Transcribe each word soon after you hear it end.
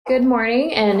Good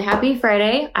morning and happy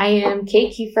Friday. I am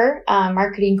Kate Keefer,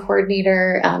 marketing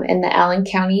coordinator in the Allen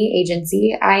County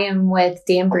Agency. I am with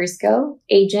Dan Brusco,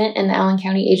 agent in the Allen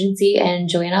County Agency, and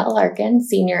Johana Alarcon,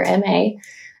 senior MA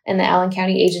in the Allen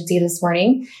County Agency this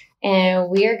morning. And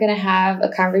we are going to have a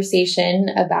conversation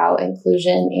about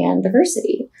inclusion and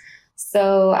diversity.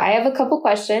 So I have a couple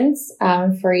questions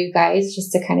for you guys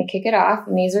just to kind of kick it off.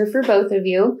 And these are for both of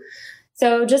you.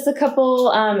 So just a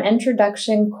couple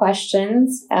introduction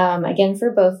questions, again, for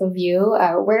both of you.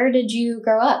 Where did you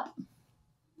grow up?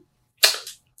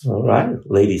 All right.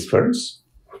 Ladies first.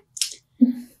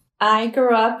 I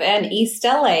grew up in East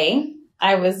LA.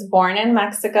 I was born in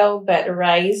Mexico, but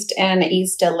raised in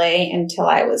East LA until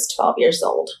I was 12 years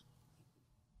old.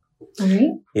 All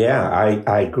right. Yeah,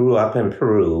 I grew up in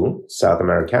Peru, South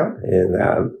America,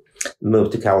 and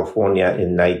moved to California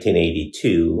in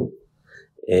 1982.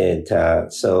 And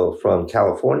so from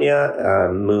California,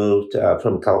 moved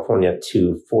from California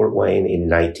to Fort Wayne in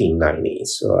 1990.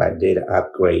 So I did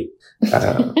upgrade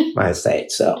my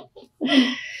state. So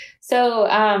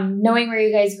knowing where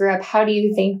you guys grew up, how do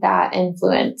you think that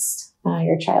influenced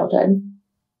your childhood?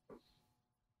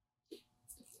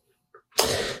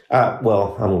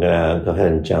 Well, I'm going to go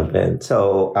ahead and jump in.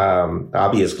 So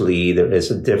obviously, there is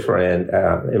a different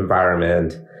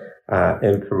environment.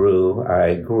 In Peru,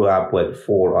 I grew up with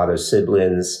 4 other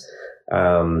siblings.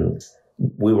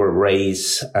 We were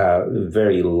raised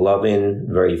very loving,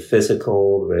 very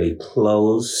physical, very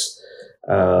close.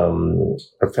 Our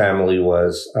family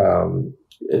was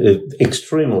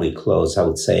extremely close, I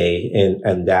would say,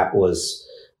 and that was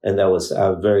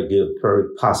very good,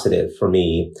 very positive for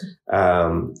me.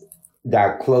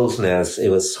 That closeness, it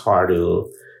was hard to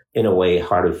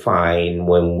find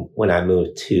when I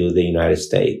moved to the United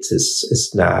States. It's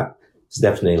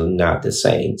definitely not the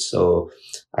same. So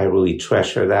I really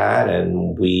treasure that.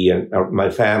 And my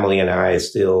family and I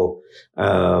still,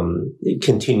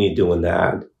 continue doing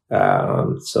that.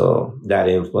 So that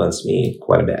influenced me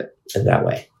quite a bit in that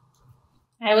way.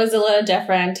 I was a little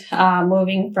different,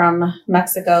 moving from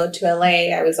Mexico to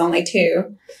LA. I was only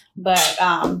 2, but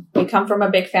we come from a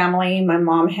big family. My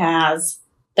mom has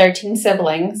 13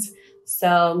 siblings.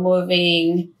 So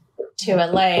moving to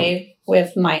LA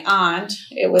with my aunt,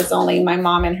 it was only my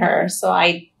mom and her. So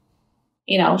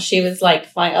she was like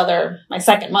my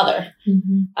second mother.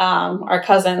 Mm-hmm. Our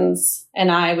cousins and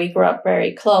I, we grew up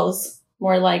very close,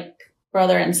 more like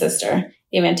brother and sister,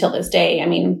 even till this day. I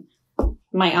mean,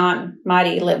 my aunt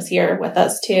Madi lives here with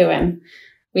us too, and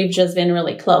we've just been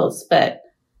really close. But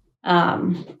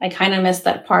I kind of miss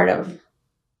that part of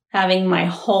having my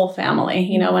whole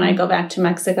family. When I go back to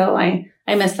Mexico, I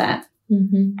miss that.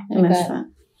 Mm-hmm. I miss that.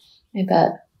 I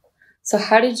bet. So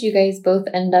how did you guys both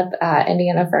end up at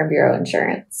Indiana Farm Bureau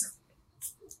Insurance?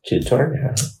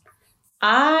 Tutor.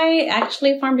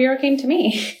 Farm Bureau came to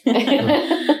me.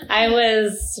 I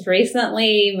was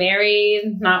recently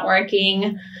married, not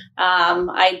working.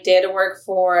 I did work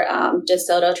for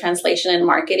DeSoto Translation and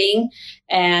Marketing.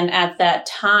 And at that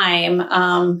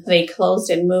time, they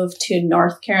closed and moved to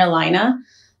North Carolina.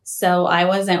 So I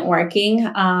wasn't working.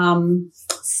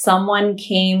 Someone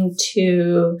came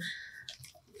to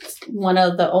one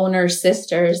of the owner's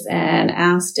sisters and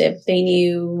asked if they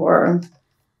knew or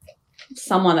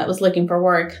someone that was looking for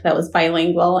work that was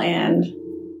bilingual, and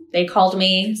they called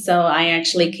me. So I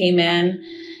actually came in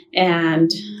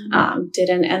and did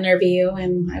an interview,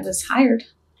 and I was hired.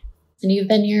 And you've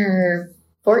been here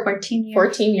 14 years.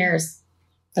 14 years.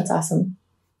 That's awesome.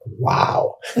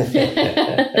 Wow. How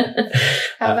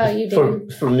about you, Dan?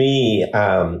 For me,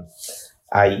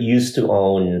 I used to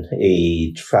own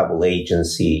a travel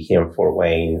agency here in Fort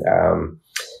Wayne.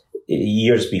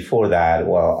 Years before that,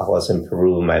 while I was in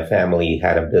Peru, my family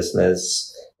had a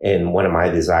business, and one of my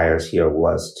desires here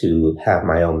was to have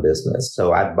my own business.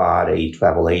 So I bought a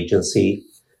travel agency,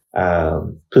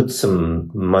 put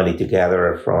some money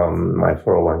together from my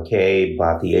 401k,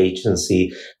 bought the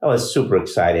agency. I was super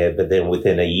excited, but then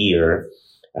within a year,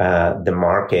 the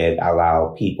market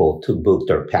allowed people to book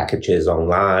their packages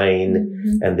online.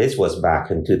 Mm-hmm. And this was back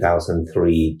in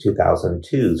 2003,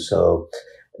 2002. So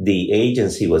the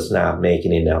agency was not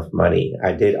making enough money.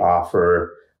 I did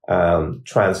offer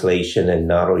translation and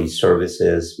notary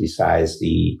services besides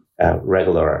the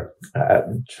regular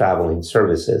traveling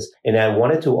services. And I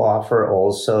wanted to offer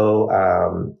also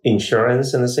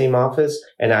insurance in the same office.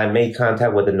 And I made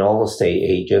contact with an all estate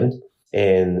agent.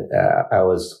 And I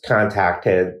was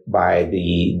contacted by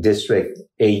the district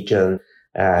agent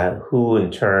who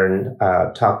in turn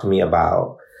talked to me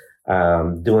about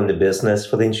doing the business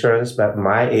for the insurance, but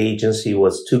my agency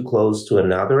was too close to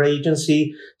another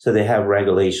agency. So they have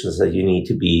regulations that you need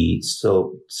to be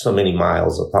so many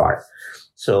miles apart.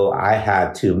 So I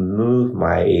had to move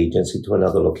my agency to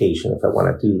another location if I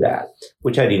want to do that,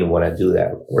 which I didn't want to do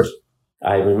that, of course.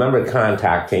 I remember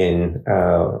contacting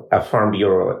a Farm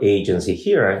Bureau agency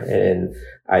here, and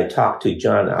I talked to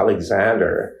John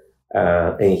Alexander,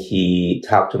 and he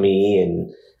talked to me,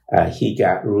 and he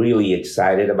got really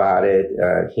excited about it.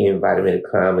 He invited me to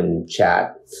come and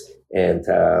chat. And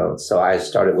so I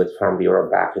started with Farm Bureau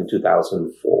back in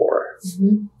 2004.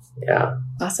 Mm-hmm. Yeah.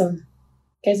 Awesome.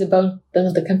 You guys have both been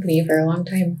with the company for a long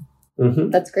time.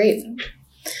 Mm-hmm. That's great.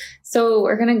 So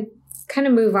we're going to kind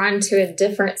of move on to a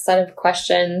different set of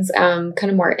questions, kind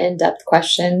of more in-depth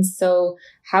questions. So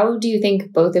how do you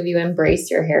think both of you embrace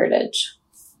your heritage?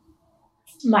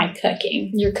 My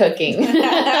cooking. Your cooking.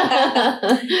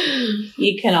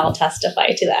 You can all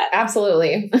testify to that.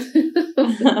 Absolutely.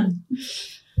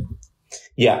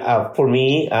 Yeah, for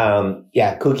me,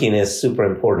 cooking is super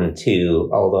important too,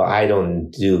 although I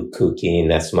don't do cooking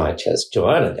as much as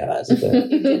Johana does. But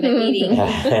You do the eating.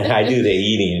 I do the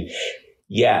eating.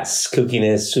 Yes, cooking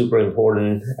is super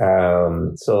important.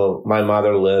 So my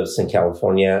mother lives in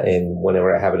California, and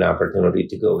whenever I have an opportunity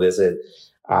to go visit,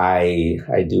 I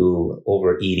do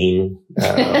overeating.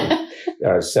 There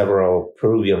are several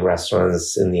Peruvian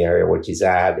restaurants in the area where she's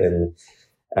at, and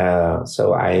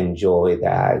so I enjoy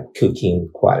that cooking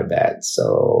quite a bit.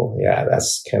 So yeah,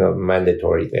 that's kind of a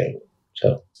mandatory thing.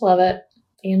 So love it.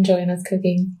 And Joanna's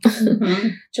cooking. Mm-hmm.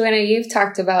 Johana, you've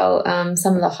talked about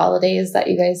some of the holidays that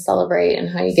you guys celebrate and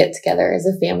how you get together as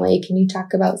a family. Can you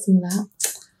talk about some of that?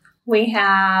 We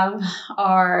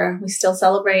still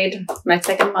celebrate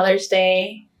Mexican Mother's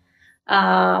Day. We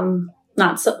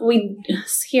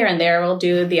here and there we'll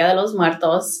do Dia de los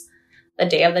Muertos, the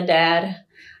Day of the Dead,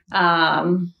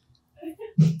 or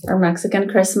Mexican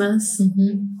Christmas.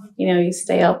 Mm-hmm. You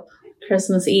stay up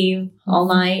Christmas Eve all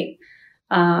night.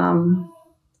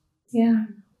 Yeah.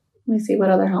 Let me see what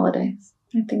other holidays.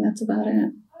 I think that's about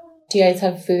it. Do you guys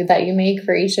have food that you make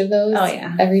for each of those? Oh,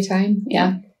 yeah. Every time?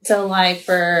 Yeah. So like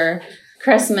for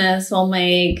Christmas, we'll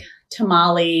make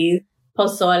tamales,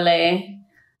 pozole.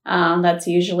 That's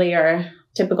usually our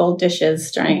typical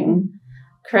dishes during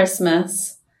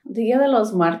Christmas. Dia de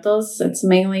los Muertos, it's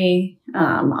mainly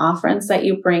offerings that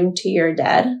you bring to your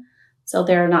dead. So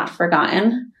they're not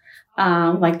forgotten.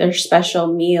 Like their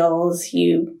special meals,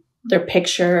 their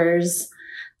pictures.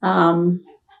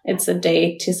 It's a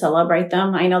day to celebrate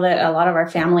them. I know that a lot of our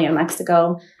family in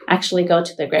Mexico actually go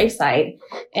to the gravesite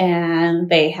and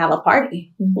they have a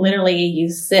party. Mm-hmm. Literally,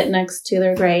 you sit next to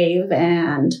their grave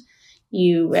and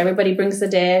everybody brings a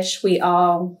dish. We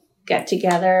all get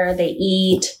together. They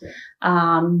eat.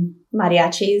 Mariachis.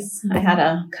 Mm-hmm. I had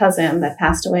a cousin that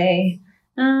passed away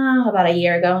about a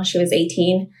year ago. She was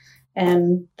 18.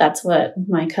 And that's what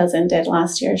my cousin did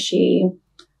last year. She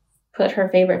put her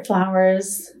favorite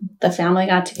flowers. The family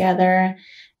got together,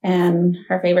 and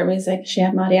her favorite music, she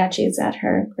had mariachis at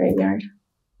her graveyard.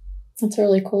 That's a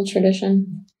really cool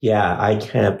tradition. yeah, I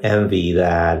can't envy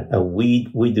that. We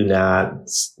do not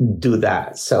do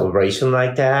that celebration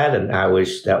like that, and I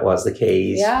wish that was the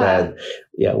case. Yeah. But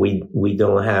yeah, we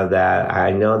don't have that.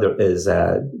 I know there is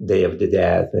a Day of the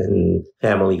Dead, and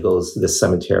family goes to the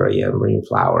cemetery and bring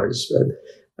flowers, but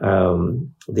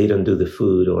they don't do the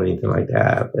food or anything like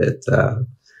that. But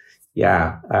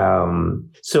yeah.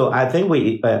 So I think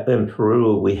in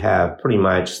Peru, we have pretty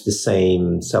much the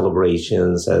same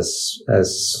celebrations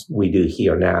as we do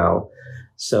here now.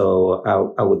 So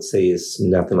I would say it's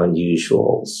nothing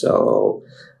unusual. So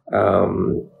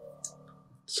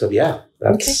yeah,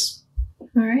 that's.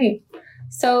 Okay. All right.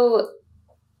 So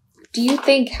do you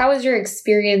think, how has your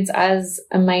experience as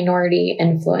a minority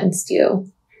influenced you?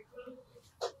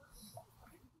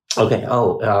 Okay.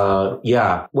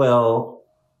 Yeah. Well,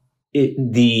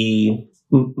 the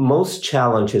most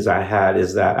challenges I had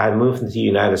is that I moved into the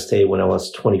United States when I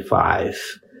was 25.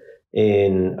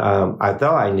 And I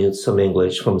thought I knew some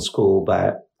English from school,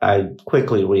 but I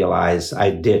quickly realized I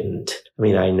didn't. I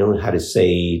mean, I knew how to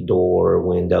say door,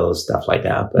 window, stuff like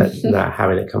that, but not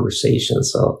having a conversation.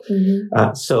 So,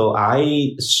 so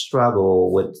I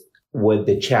struggle with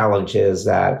the challenges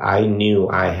that I knew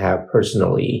I have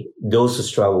personally. Those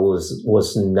struggles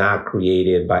was not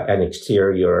created by an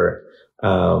exterior,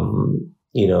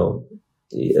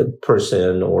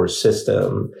 person or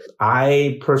system.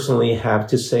 I personally have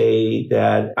to say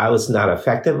that I was not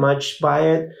affected much by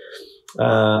it.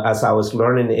 As I was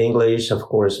learning English, of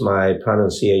course, my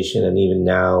pronunciation and even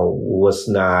now was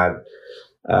not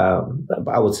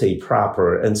I would say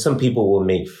proper. And some people will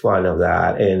make fun of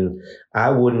that. And I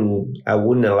wouldn't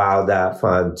allow that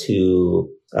fun to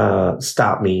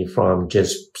stop me from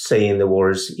just saying the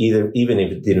words, even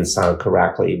if it didn't sound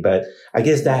correctly. But I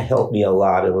guess that helped me a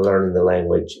lot in learning the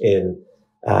language and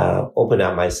open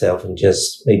up myself and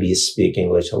just maybe speak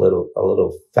English a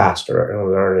little faster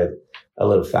and learn it a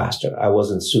little faster. I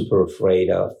wasn't super afraid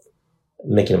of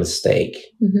making a mistake.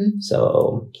 Mm-hmm.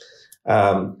 So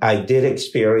I did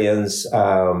experience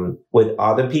with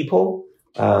other people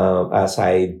as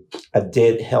I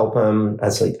did help them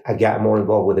as I got more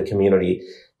involved with the community.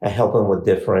 I help them with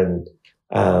different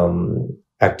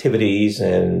activities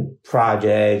and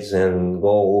projects and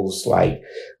goals like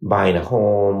buying a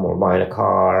home or buying a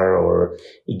car or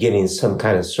getting some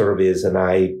kind of service. And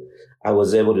I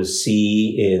was able to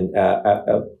see and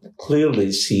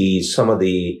clearly see some of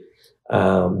the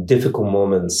difficult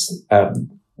moments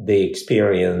they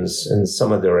experience, and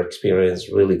some of their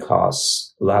experience really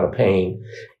caused a lot of pain.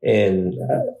 And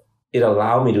it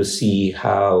allowed me to see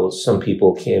how some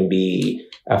people can be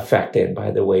affected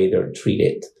by the way they're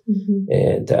treated. Mm-hmm.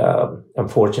 And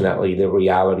unfortunately, the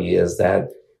reality is that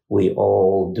we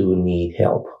all do need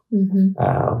help.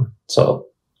 Mm-hmm. So,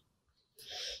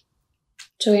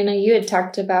 Johana, you had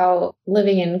talked about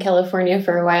living in California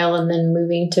for a while and then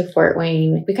moving to Fort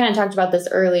Wayne. We kind of talked about this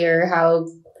earlier, how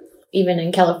even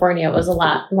in California, it was a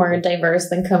lot more diverse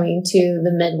than coming to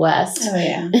the Midwest. Oh,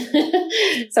 yeah.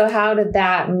 So how did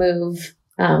that move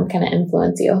kind of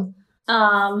influence you?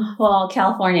 Well,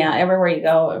 California, everywhere you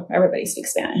go, everybody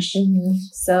speaks Spanish. Mm-hmm.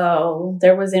 So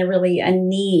there wasn't really a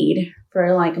need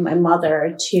for like my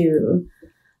mother to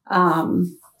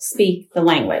speak the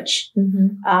language.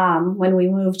 Mm-hmm. When we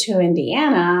moved to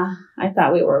Indiana, I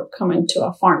thought we were coming to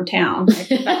a farm town.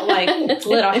 It felt like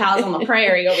Little House on the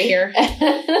Prairie over here.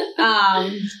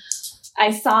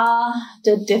 I saw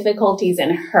the difficulties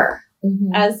in her.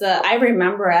 Mm-hmm. I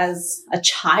remember as a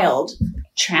child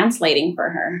translating for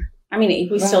her. I mean,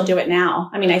 we still do it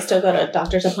now. I mean, I still go to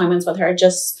doctor's appointments with her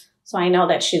just so I know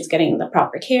that she's getting the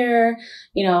proper care,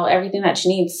 everything that she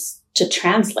needs to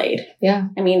translate. Yeah.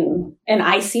 I mean, and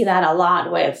I see that a lot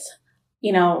with,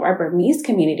 our Burmese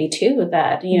community too,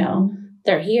 that, Mm-hmm.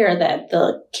 they're here, that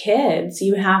the kids,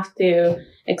 you have to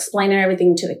explain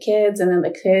everything to the kids and then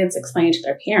the kids explain it to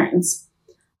their parents.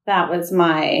 That was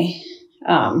my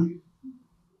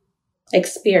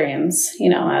experience,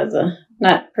 as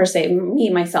not per se me,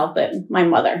 myself, but my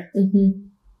mother. Mm-hmm.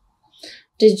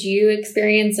 Did you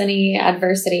experience any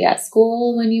adversity at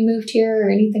school when you moved here or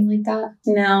anything like that?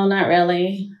 No, not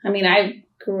really. I mean, I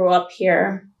grew up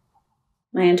here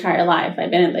my entire life.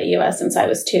 I've been in the U.S. since I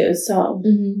was 2, so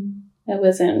it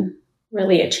wasn't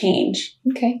really a change.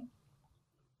 Okay.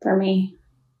 For me.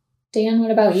 Dan,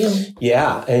 what about you?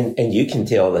 Yeah, and you can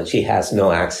tell that she has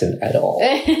no accent at all.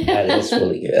 That is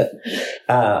really good.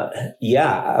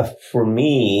 For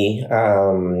me,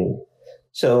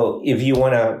 so if you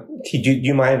want to, do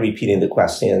you mind repeating the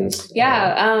questions?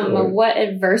 Yeah. What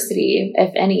adversity,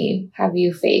 if any, have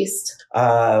you faced?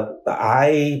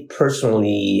 I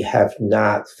personally have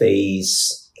not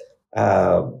faced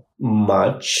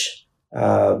much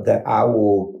that I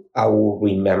will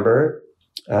remember.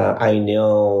 I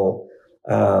know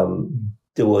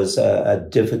there was a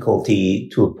difficulty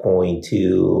to a point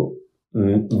to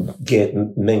get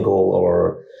mingle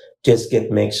or just get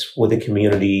mixed with the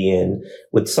community and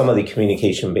with some of the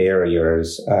communication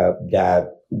barriers.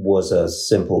 That was a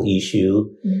simple issue.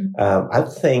 Mm-hmm. I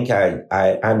think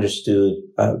I understood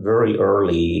very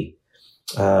early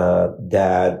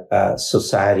that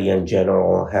society in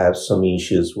general have some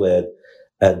issues with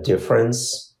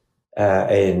difference,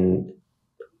 and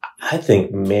I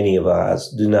think many of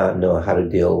us do not know how to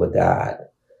deal with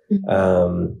that.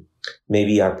 Mm-hmm.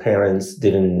 Maybe our parents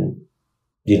didn't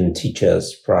teach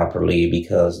us properly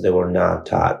because they were not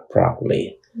taught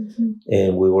properly. Mm-hmm.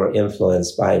 And we were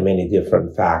influenced by many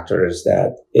different factors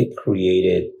that it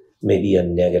created maybe a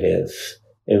negative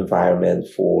environment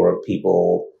for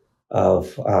people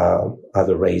of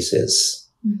other races.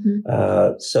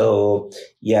 Mm-hmm. So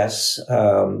yes,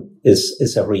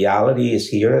 it's a reality. It's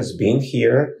here. It's been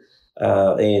here.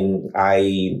 And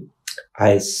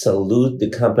I salute the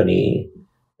company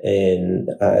and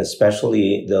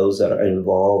especially those that are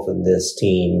involved in this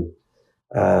team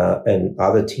and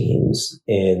other teams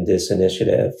in this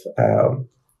initiative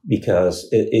because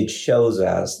it shows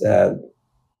us that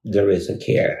there is a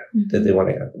care, mm-hmm. that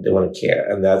they want to care,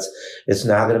 and it's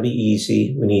not going to be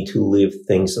easy. We need to leave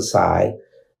things aside.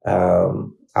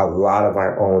 A lot of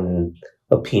our own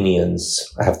opinions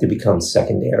have to become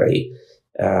secondary.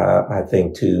 I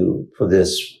think for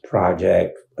this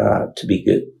project to be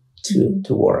good.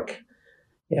 to work.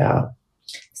 Yeah.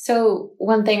 So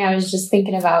one thing I was just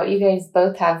thinking about, you guys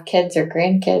both have kids or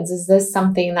grandkids. Is this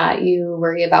something that you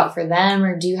worry about for them,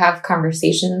 or do you have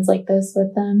conversations like this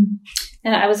with them?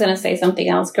 And I was going to say something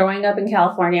else. Growing up in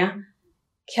California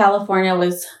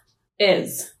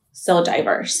is so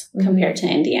diverse compared to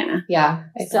Indiana. Yeah.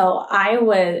 So I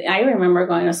remember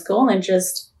going to school and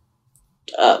just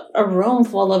a room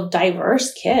full of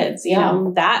diverse kids. You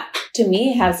know, that to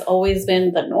me has always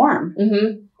been the norm.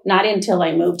 Mm-hmm. Not until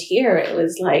I moved here, it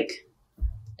was like,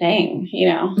 dang,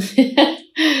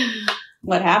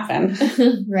 what happened?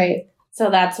 Right. So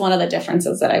that's one of the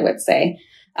differences that I would say.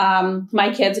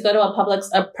 My kids go to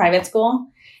a private school,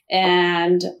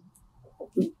 and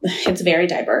it's very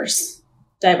diverse.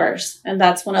 And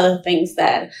that's one of the things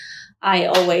that I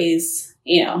always,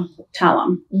 tell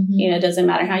them, Mm-hmm. It doesn't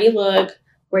matter how you look,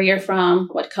 where you're from,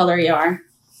 what color you are,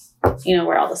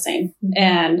 we're all the same. Mm-hmm.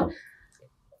 And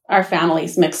our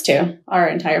family's mixed too. Our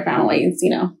entire families,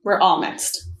 we're all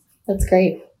mixed. That's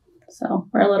great. So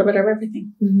we're a little bit of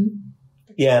everything. Mm-hmm.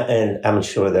 Yeah. And I'm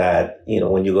sure that,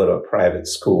 when you go to a private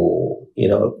school,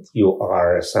 you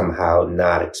are somehow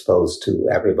not exposed to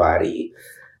everybody.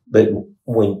 But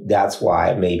that's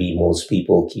why maybe most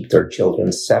people keep their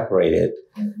children separated,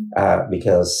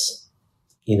 because,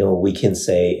 we can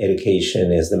say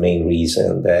education is the main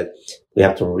reason, that we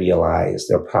have to realize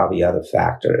there are probably other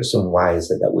factors. And why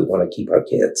is it that we want to keep our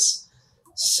kids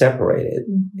separated?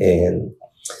 Mm-hmm. And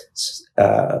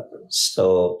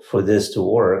so for this to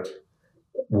work,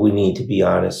 we need to be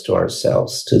honest to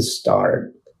ourselves to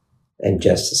start, and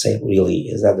just to say, really,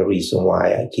 is that the reason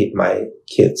why I keep my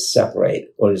kids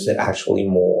separate, or is it actually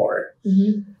more?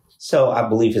 Mm-hmm. So I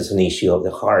believe it's an issue of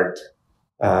the heart.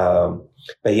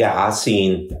 But yeah, I've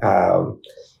seen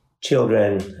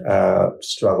children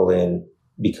struggling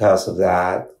because of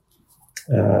that.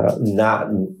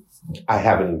 I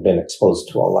haven't been exposed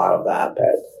to a lot of that,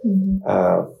 but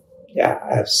yeah,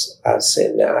 I've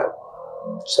seen that.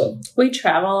 So we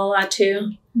travel a lot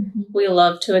too. Mm-hmm. We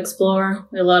love to explore.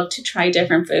 We love to try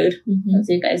different food, as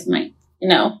you guys might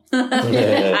know.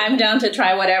 I'm down to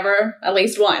try whatever at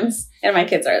least once, and my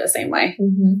kids are the same way.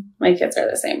 Mm-hmm. My kids are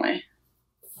the same way.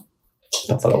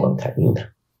 That's a long time.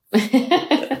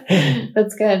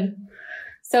 That's good.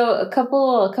 So a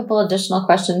couple additional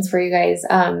questions for you guys.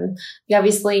 You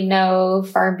obviously know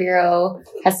Farm Bureau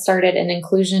has started an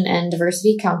Inclusion and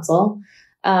Diversity Council.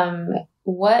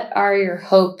 What are your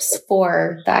hopes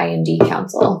for the I&D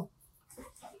Council?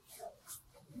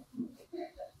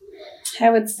 I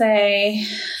would say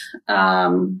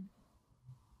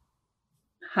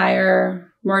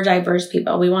hire more diverse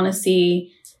people. We want to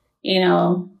see,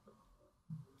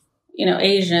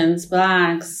 Asians,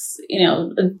 Blacks,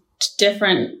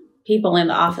 different people in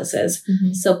the offices.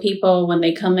 Mm-hmm. So people, when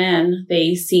they come in,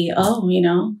 they see,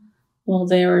 well,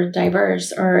 they're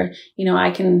diverse, or,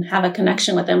 I can have a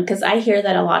connection with them. Because I hear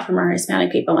that a lot from our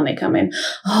Hispanic people when they come in.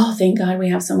 Oh, thank God we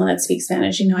have someone that speaks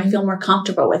Spanish. I feel more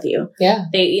comfortable with you. Yeah.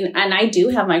 And I do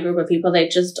have my group of people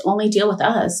that just only deal with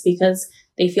us because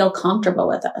they feel comfortable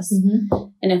with us. Mm-hmm.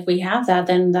 And if we have that,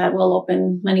 then that will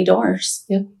open many doors.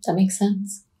 Yep, that makes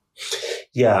sense.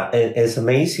 Yeah, and it's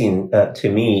amazing to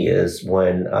me is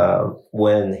when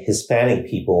Hispanic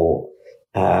people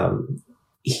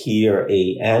hear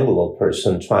a Anglo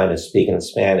person trying to speak in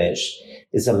Spanish,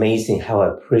 it's amazing how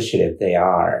appreciative they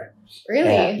are.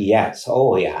 Really? Yes.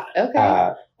 Oh, yeah.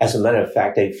 Okay. As a matter of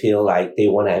fact, I feel like they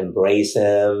want to embrace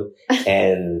them,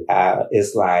 and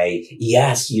it's like,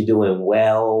 yes, you're doing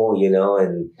well,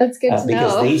 and that's good to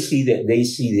because know. they see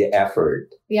the effort.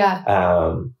 Yeah.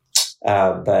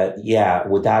 But yeah,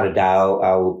 without a doubt,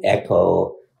 I'll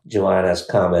echo Johana's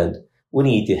comment. We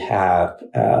need to have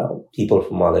people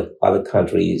from other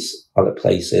countries, other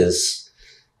places.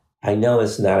 I know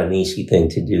it's not an easy thing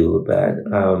to do, but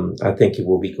I think it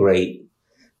will be great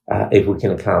if we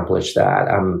can accomplish that.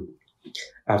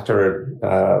 After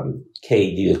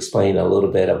Kate, you explain a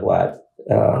little bit of what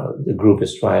the group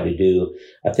is trying to do.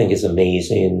 I think it's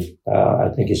amazing. I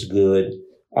think it's good.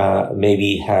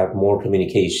 Maybe have more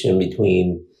communication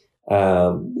between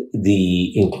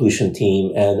the inclusion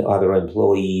team and other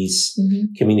employees,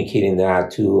 communicating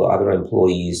that to other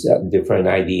employees, different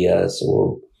ideas,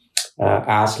 or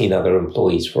asking other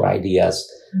employees for ideas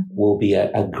will be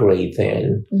a great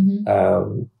thing.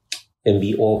 And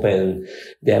be open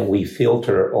that we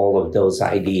filter all of those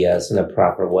ideas in a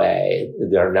proper way.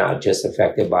 They're not just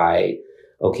affected by,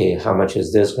 okay, how much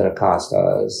is this going to cost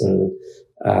us? And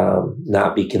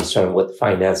not be concerned with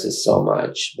finances so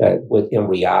much, but in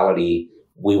reality,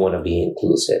 we want to be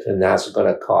inclusive, and that's going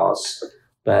to cost,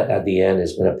 but at the end,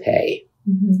 it's going to pay.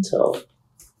 So,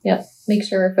 Yep. Make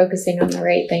sure we're focusing on the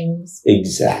right things.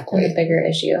 Exactly. On the bigger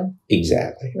issue.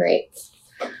 Exactly. Right.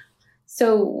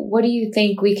 So what do you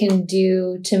think we can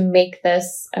do to make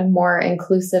this a more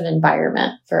inclusive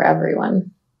environment for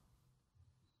everyone?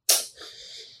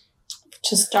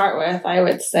 To start with, I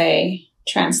would say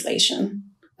translation.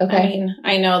 Okay. I mean,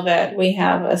 I know that we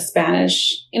have a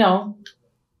Spanish,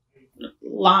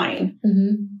 line,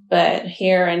 but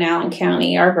here in Allen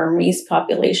County, our Burmese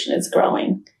population is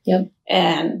growing. Yep.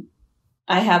 And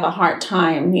I have a hard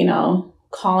time,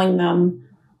 calling them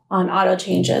on auto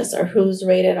changes or who's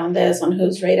rated on this and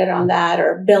who's rated on that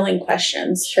or billing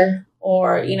questions. Sure.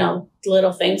 Or,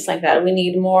 little things like that. We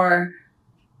need more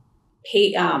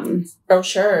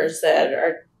brochures that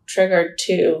are triggered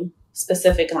to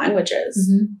specific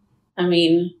languages. I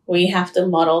mean, we have to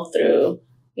muddle through,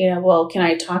 can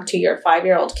I talk to your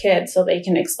 5-year-old kid so they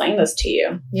can explain this to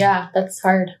you? Yeah, that's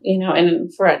hard.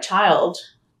 And for a child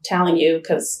telling you,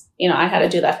 because, I had to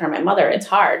do that for my mother, it's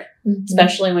hard,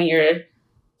 especially when you're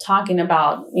talking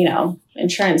about,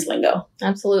 insurance lingo.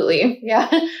 Absolutely. Yeah.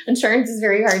 Insurance is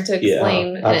very hard to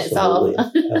explain in itself.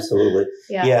 Absolutely.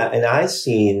 Yeah. And I've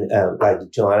seen, like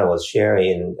Johana was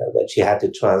sharing, that she had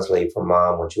to translate for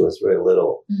mom when she was very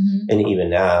little, and even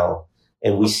now.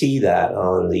 And we see that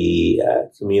on the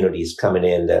communities coming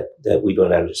in that we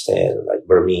don't understand, like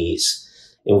Burmese.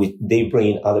 And they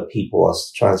bring other people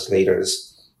as translators.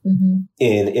 And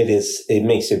it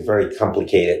makes it very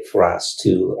complicated for us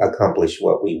to accomplish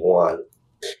what we want.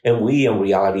 And we, in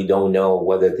reality, don't know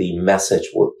whether the message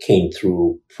came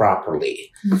through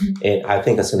properly. And I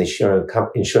think as an insurance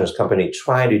company,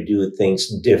 trying to do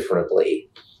things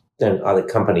differently than other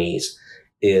companies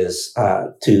is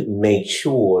to make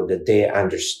sure that they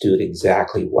understood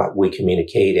exactly what we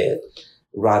communicated,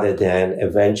 rather than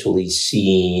eventually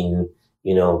seeing,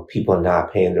 people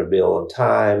not paying their bill on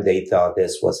time. They thought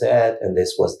this was it and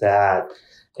this was that.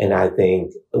 And I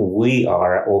think we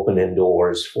are opening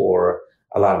doors for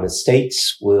a lot of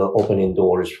mistakes. We're opening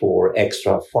doors for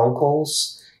extra phone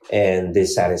calls and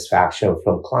dissatisfaction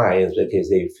from clients because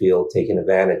they feel taken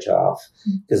advantage of,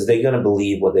 because they're going to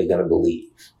believe what they're going to believe.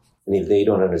 And if they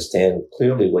don't understand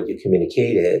clearly what you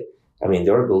communicated, I mean,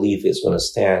 their belief is going to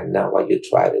stand, not what you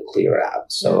try to clear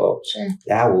out. So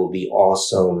that will be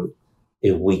awesome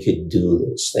if we could do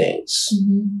those things.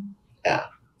 Yeah.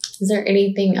 Is there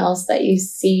anything else that you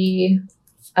see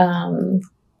out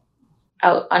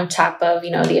on top of,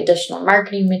 the additional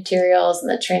marketing materials and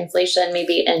the translation,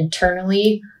 maybe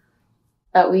internally,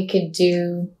 that we could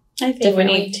do? I think we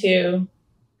need to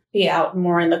be out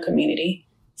more in the community,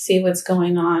 see what's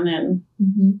going on in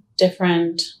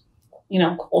different,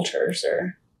 cultures,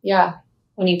 or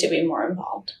we need to be more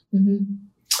involved.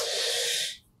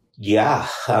 Yeah,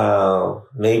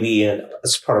 maybe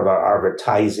as part of our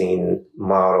advertising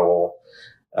model,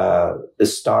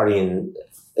 starting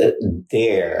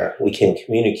there, we can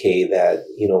communicate that,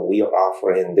 we are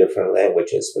offering different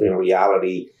languages, but in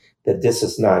reality, that this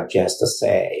is not just a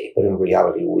say, but in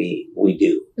reality, we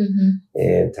do.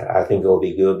 And I think it'll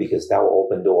be good because that will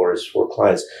open doors for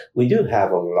clients. We do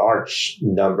have a large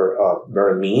number of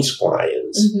Burmese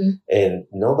clients, and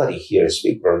nobody here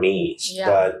speaks Burmese,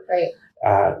 but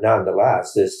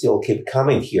nonetheless, they still keep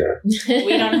coming here.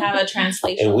 We don't have a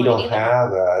translation. And we don't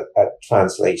have a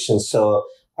translation. So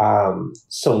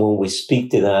when we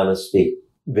speak to them and speak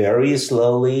very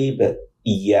slowly, but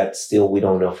yet still we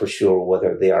don't know for sure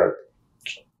whether they are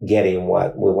getting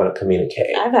what we want to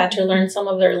communicate. I've had to learn some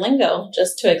of their lingo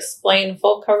just to explain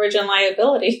full coverage and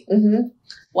liability.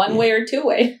 One way or two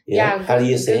way. Yeah. How do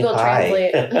you say Google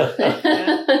hi?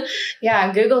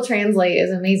 Translate. Google Translate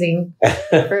is amazing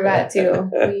for that too.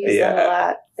 We use that a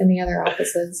lot in the other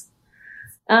offices.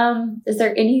 Is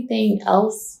there anything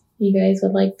else you guys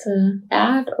would like to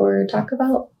add or talk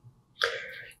about?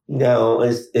 No,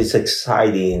 it's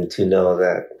exciting to know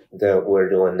that we're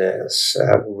doing this.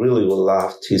 I really would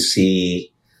love to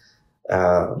see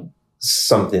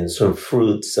some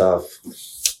fruits of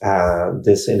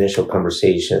this initial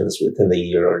conversations within the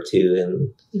year or two.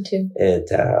 And me too. And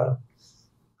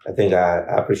I think I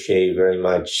appreciate very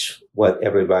much what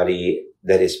everybody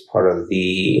that is part of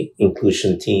the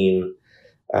inclusion team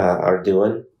are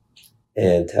doing.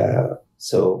 And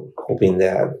so hoping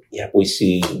that we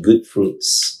see good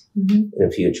fruits in the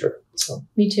future. So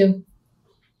me too.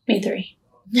 Me three.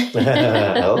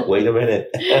 Oh, wait a minute.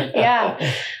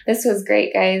 This was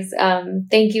great, guys.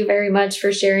 Thank you very much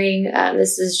for sharing.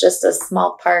 This is just a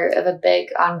small part of a big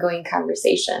ongoing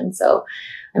conversation. So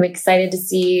I'm excited to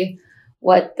see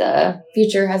what the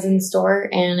future has in store,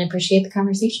 and I appreciate the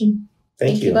conversation.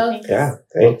 Thank you both. Yeah,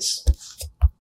 thanks.